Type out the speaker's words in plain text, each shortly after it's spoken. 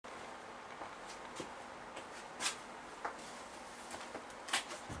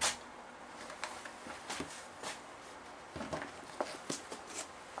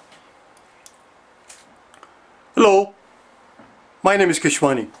Hello, my name is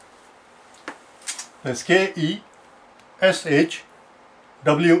Keshwani. That's K-E-S-H-W-A-N-I,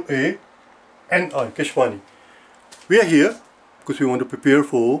 Keshwani. We are here because we want to prepare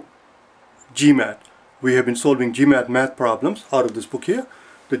for GMAT. We have been solving GMAT math problems out of this book here,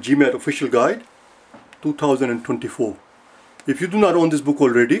 the GMAT Official Guide 2024. If you do not own this book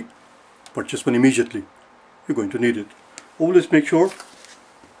already, purchase one immediately. You're going to need it. Always make sure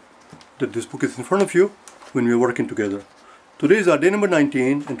that this book is in front of you when we are working together. Today is our day number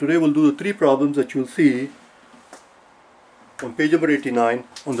 19, and today we'll do the three problems that you'll see on page number 89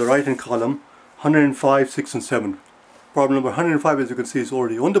 on the right hand column, 105, 6 and 7. Problem number 105, as you can see, is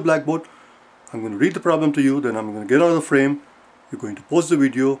already on the blackboard. I'm going to read the problem to you, then I'm going to get out of the frame. You're going to pause the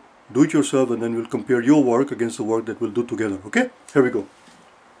video, do it yourself, and then we'll compare your work against the work that we'll do together. Okay? Here we go.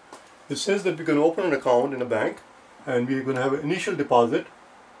 It says that we're going to open an account in a bank and we're going to have an initial deposit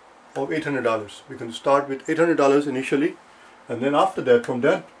of $800. We're going to start with $800 initially, and then after that, from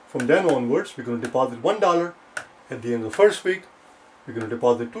then onwards, we're going to deposit $1 at the end of the first week. We're going to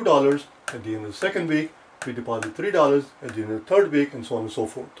deposit $2 at the end of the second week. We deposit $3 at the end of the third week, and so on and so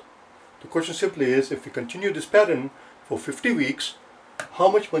forth. The question simply is, if we continue this pattern for 50 weeks, how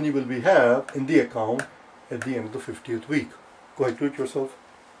much money will we have in the account at the end of the 50th week? Go ahead, do it yourself.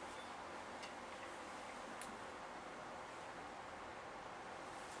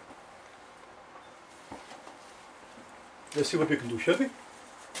 Let's see what we can do, shall we?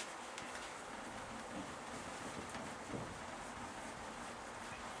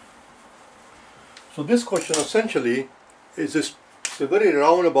 So this question essentially is just a very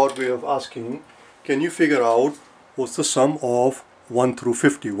roundabout way of asking, can you figure out what's the sum of 1 through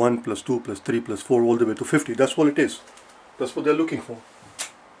 50? 1 plus 2 plus 3 plus 4 all the way to 50. That's all it is. That's what they're looking for.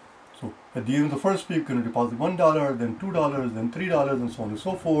 So at the end of the first week, we're going to deposit $1, then $2, then $3, and so on and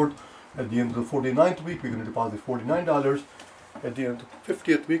so forth. At the end of the 49th week, we're going to deposit $49. At the end of the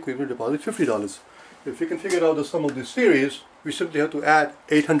 50th week, we're going to deposit $50. If we can figure out the sum of this series, we simply have to add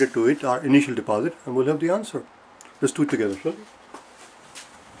 800 to it, our initial deposit, and we'll have the answer. Let's do it together, shall we?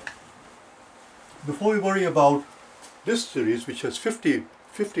 Before we worry about this series, which has 50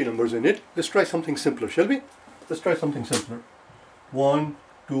 numbers in it, let's try something simpler, shall we? Let's try something simpler. 1,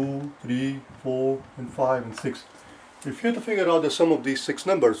 2, 3, 4, and 5, and 6. If you have to figure out the sum of these 6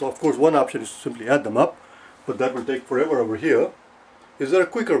 numbers, of course one option is to simply add them up, but that will take forever over here. Is there a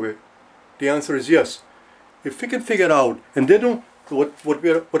quicker way? The answer is yes. If we can figure out, and they don't, what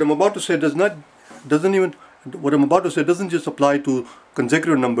I'm about to say doesn't just apply to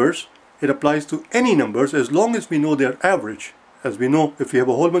consecutive numbers. It applies to any numbers as long as we know their average. As we know, if we have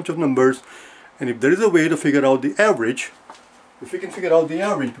a whole bunch of numbers, and if there is a way to figure out the average, if we can figure out the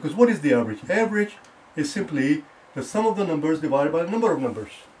average, because what is the average? Average is simply the sum of the numbers divided by the number of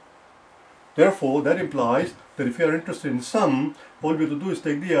numbers. Therefore, that implies that if you are interested in sum, all we have to do is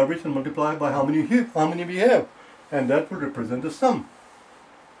take the average and multiply by how many we have, and that will represent the sum.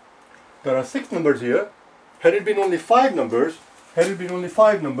 There are 6 numbers here. Had it been only 5 numbers, the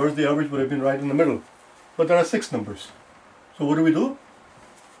average would have been right in the middle. But there are 6 numbers. So what do?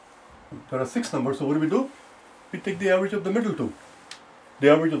 There are 6 numbers, so what do? We take the average of the middle two. The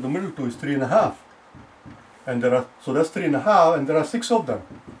average of the middle two is 3.5. And so that's 3.5, and there are 6 of them.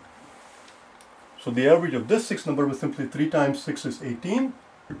 So the average of this 6 number was simply 3 times 6 is 18,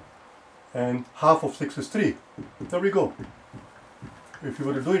 and half of 6 is 3. There we go. If you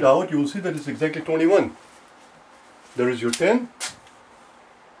were to do it out, you will see that it's exactly 21. There is your 10.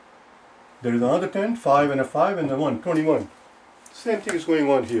 There is another 10, 5 and a 5 and a 1, 21. Same thing is going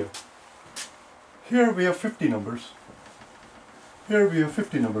on here. Here we have 50 numbers. Here we have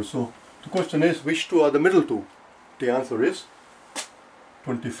 50 numbers. So the question is, which two are the middle two? The answer is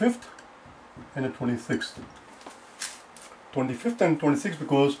 25th and the 26th. 25th and 26th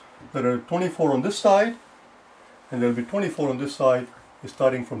because there are 24 on this side, and there will be 24 on this side,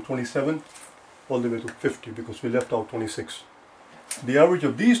 starting from 27 all the way to 50 because we left out 26. The average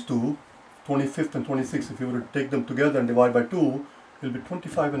of these two, 25th and 26th, if you were to take them together and divide by 2, it will be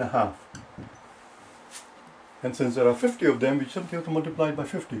 25.5. And since there are 50 of them, we simply have to multiply it by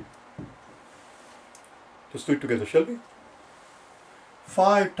 50. Let's do it together, shall we?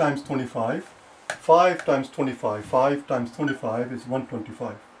 5 times 25, 5 times 25, 5 times 25 is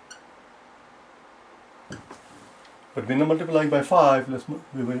 125. But we're not multiplying by 5,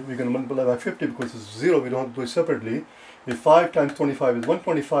 we're going to multiply by 50 because it's 0, we don't have to do it separately. If 5 times 25 is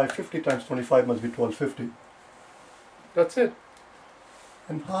 125, 50 times 25 must be 1250. That's it.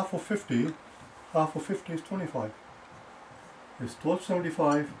 And half of 50 is 25. It's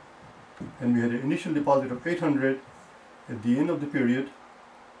 1275, and we had an initial deposit of 800 at the end of the period.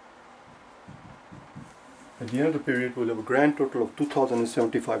 At the end of the period we'll have a grand total of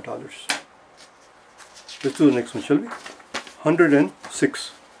 $2,075. Let's do the next one, shall we?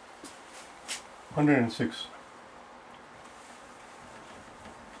 106. 106.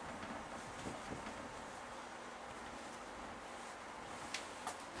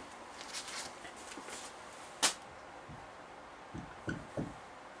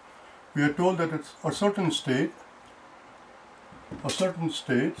 We are told that it's a certain state's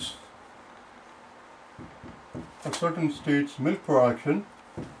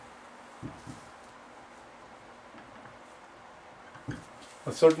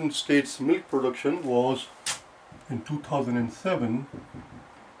milk production was in 2007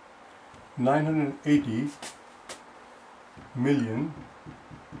 980 million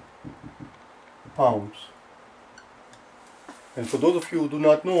pounds. And for those of you who do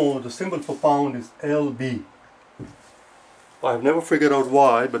not know, the symbol for pound is LB. I have never figured out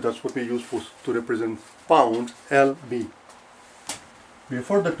why, but that's what we use to represent pounds, LB. We are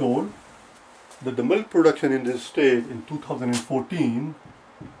further told that the milk production in this state in 2014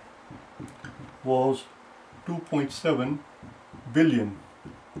 was 2.7 billion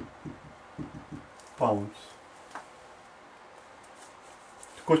pounds.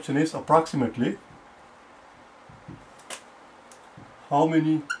 The question is approximately how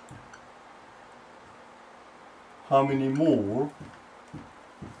many more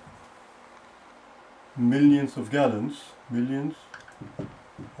millions of gallons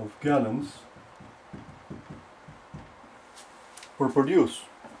were produced.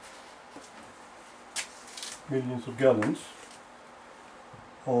 Millions of gallons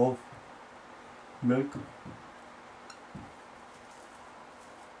of milk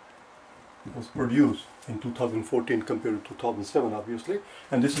was produced in 2014 compared to 2007, obviously,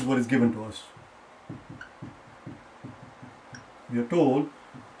 and this is what is given to us. We are told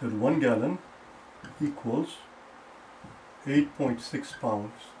that 1 gallon equals 8.6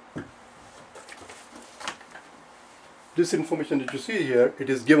 pounds. This information that you see here, it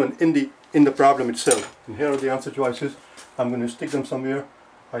is given in the problem itself. And here are the answer choices. I'm going to stick them somewhere.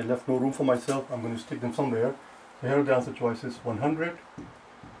 I left no room for myself. I'm going to stick them somewhere. So here are the answer choices: 100,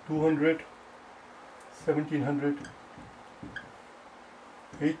 200, 1700,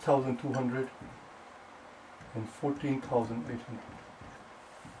 8200, and 14,800.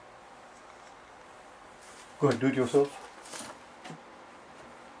 Go ahead, do it yourself.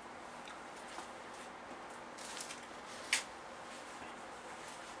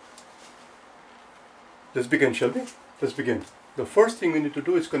 Let's begin, shall we? Let's begin. The first thing we need to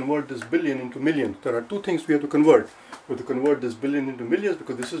do is convert this billion into millions. There are two things we have to convert. We have to convert this billion into millions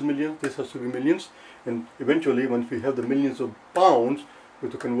because this is millions, this has to be millions, and eventually once we have the millions of pounds, we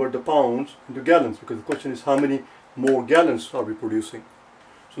have to convert the pounds into gallons, because the question is how many more gallons are we producing.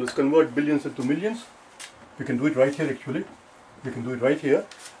 So let's convert billions into millions. We can do it right here actually. We can do it right here.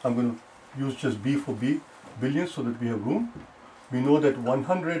 I'm going to use just B for billions so that we have room. We know that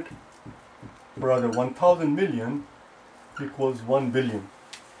 1,000 million equals 1 billion.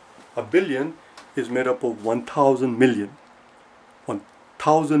 A billion is made up of 1,000 million.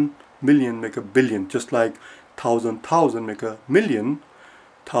 1,000 million make a billion, just like 1,000 make a million,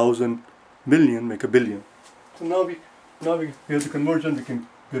 1,000 million make a billion. So now we have the conversion. We can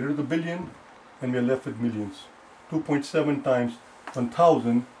get rid of the billion and we are left with millions. 2.7 times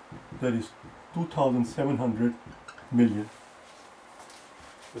 1,000, that is 2,700 million.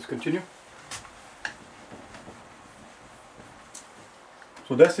 Let's continue.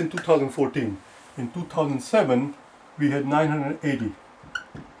 So that's in 2014. In 2007, we had 980.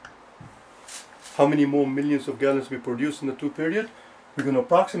 How many more millions of gallons we produced in the two period? We're going to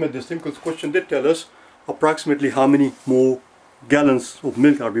approximate this thing because the question did tell us approximately how many more gallons of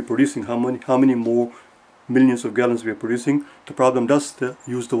milk are we producing, how many more millions of gallons we are producing. The problem does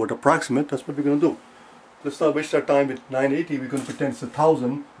use the word approximate. That's what we're going to do. Let's not waste our time with 980. We're going to pretend it's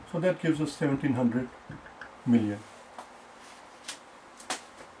 1,000. So that gives us 1,700 million.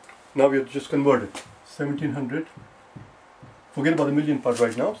 Now we have to just convert it. 1,700. Forget about the million part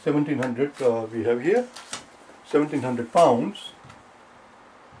right now. 1,700 we have here. 1,700 pounds.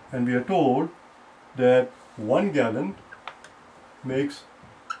 And we are told that 1 gallon makes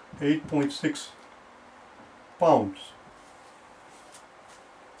 8.6 pounds.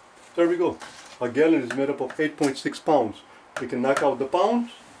 There we go. A gallon is made up of 8.6 pounds. We can knock out the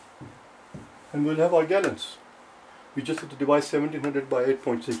pounds and we'll have our gallons. We just have to divide 1,700 by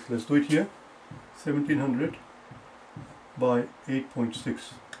 8.6. Let's do it here. 1,700 by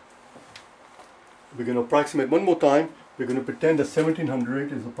 8.6. We're going to approximate one more time. We're going to pretend that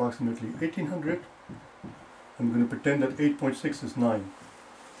 1,700 is approximately 1,800. And we're going to pretend that 8.6 is 9.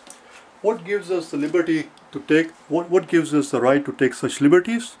 What gives us the liberty to take, what gives us the right to take such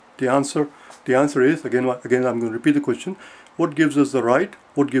liberties? The answer is, again I'm going to repeat the question. What gives us the right?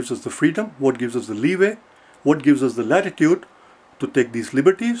 What gives us the freedom? What gives us the leeway? What gives us the latitude to take these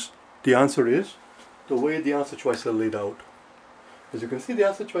liberties? The answer is the way the answer choices are laid out. As you can see, the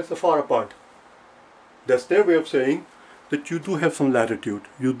answer choices are far apart. That's their way of saying that you do have some latitude,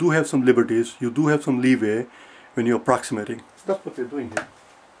 you do have some liberties, you do have some leeway when you're approximating. That's what we're doing here.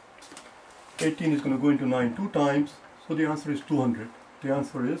 18 is going to go into 9 2 times, so the answer is 200. The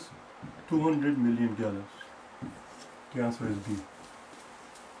answer is 200 million gallons. The answer is B.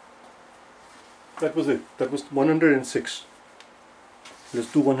 That was it. That was 106.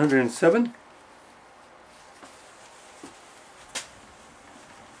 Let's do 107.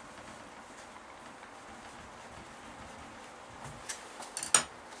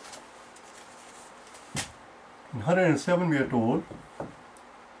 In 107 we are told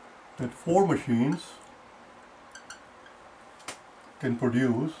that 4 machines can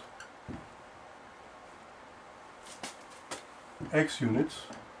produce X units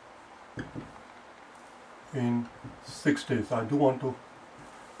in 6 days. I do want to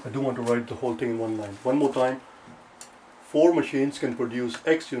write the whole thing in one line. One more time. 4 machines can produce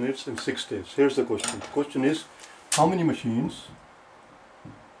X units in 6 days. Here's the question. The question is, how many machines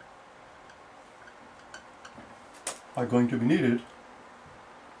are going to be needed?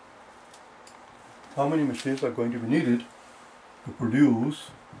 How many machines are going to be needed to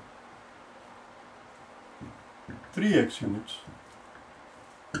produce 3X units?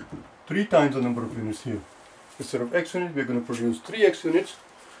 3 times the number of units here. Instead of X units, we are going to produce 3X units.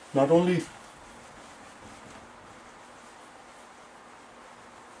 Not only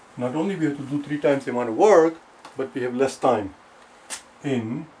we have to do 3 times the amount of work, but we have less time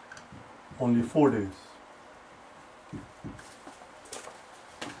in only 4 days.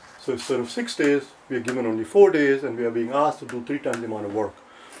 So instead of 6 days, we are given only 4 days and we are being asked to do 3 times the amount of work.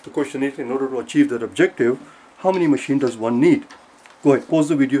 The question is, in order to achieve that objective, how many machines does one need? Go ahead, pause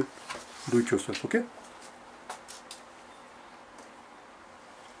the video, do it yourself, okay?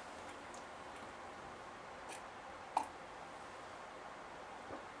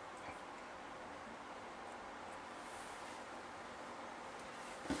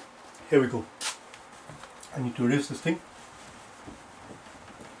 Here we go. I need to erase this thing.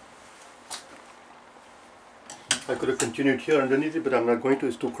 I could have continued here underneath it, but I'm not going to.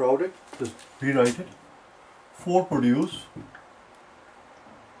 It's too crowded. Just rewrite it. 4 produce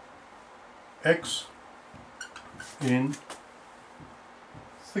X in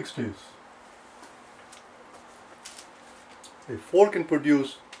 6 days. If 4 can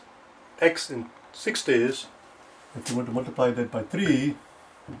produce X in 6 days, if you want to multiply that by 3,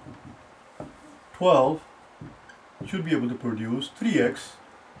 12 should be able to produce 3X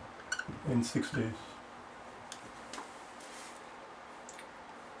in 6 days.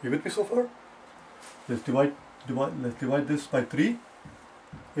 You with me so far? Let's divide this by 3.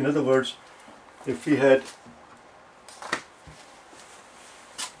 In other words, if we had,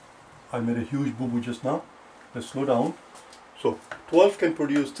 I made a huge boo-boo just now. Let's slow down. So 12 can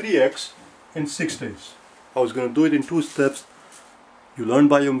produce 3X in 6 days. I was going to do it in 2 steps. You learn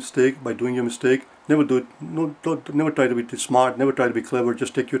by your mistake, by doing your mistake. Never do it. No, never try to be smart. Never try to be clever.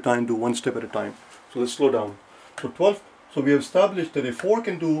 Just take your time. Do 1 step at a time. So let's slow down. So 12. So we have established that if 4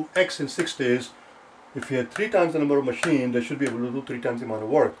 can do X in 6 days, if we had 3 times the number of machines, they should be able to do 3 times the amount of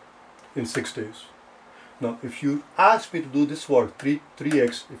work in 6 days. Now, if you ask me to do this work,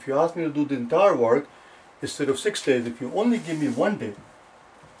 3X, if you ask me to do the entire work, instead of 6 days, if you only give me 1 day,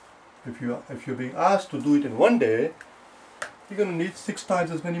 if you're being asked to do it in 1 day, you're going to need 6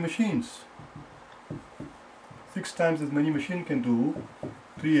 times as many machines. 6 times as many machines can do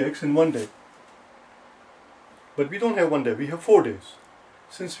 3X in 1 day. But we don't have 1 day, we have 4 days.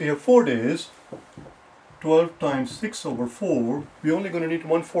 Since we have 4 days, 12 times 6 over 4, we're only going to need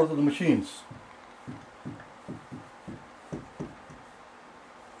 1/4 of the machines.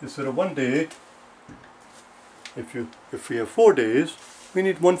 Instead of 1 day, if we have 4 days, we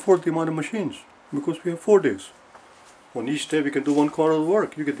need 1/4 the amount of machines because we have 4 days. On each day we can do 1/4 of the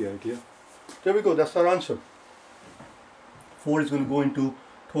work. You get the idea. There we go, that's our answer. 4 is going to go into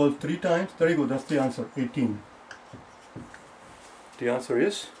 12 3 times. There you go, that's the answer, 18. The answer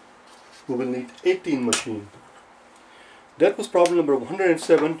is, we will need 18 machines. That was problem number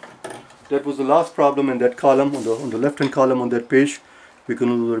 107. That was the last problem in that column, on the left hand column on that page. We're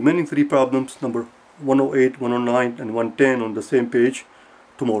going to do the remaining 3 problems, number 108, 109 and 110 on the same page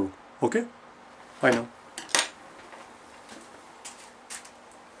tomorrow. Okay? Bye now.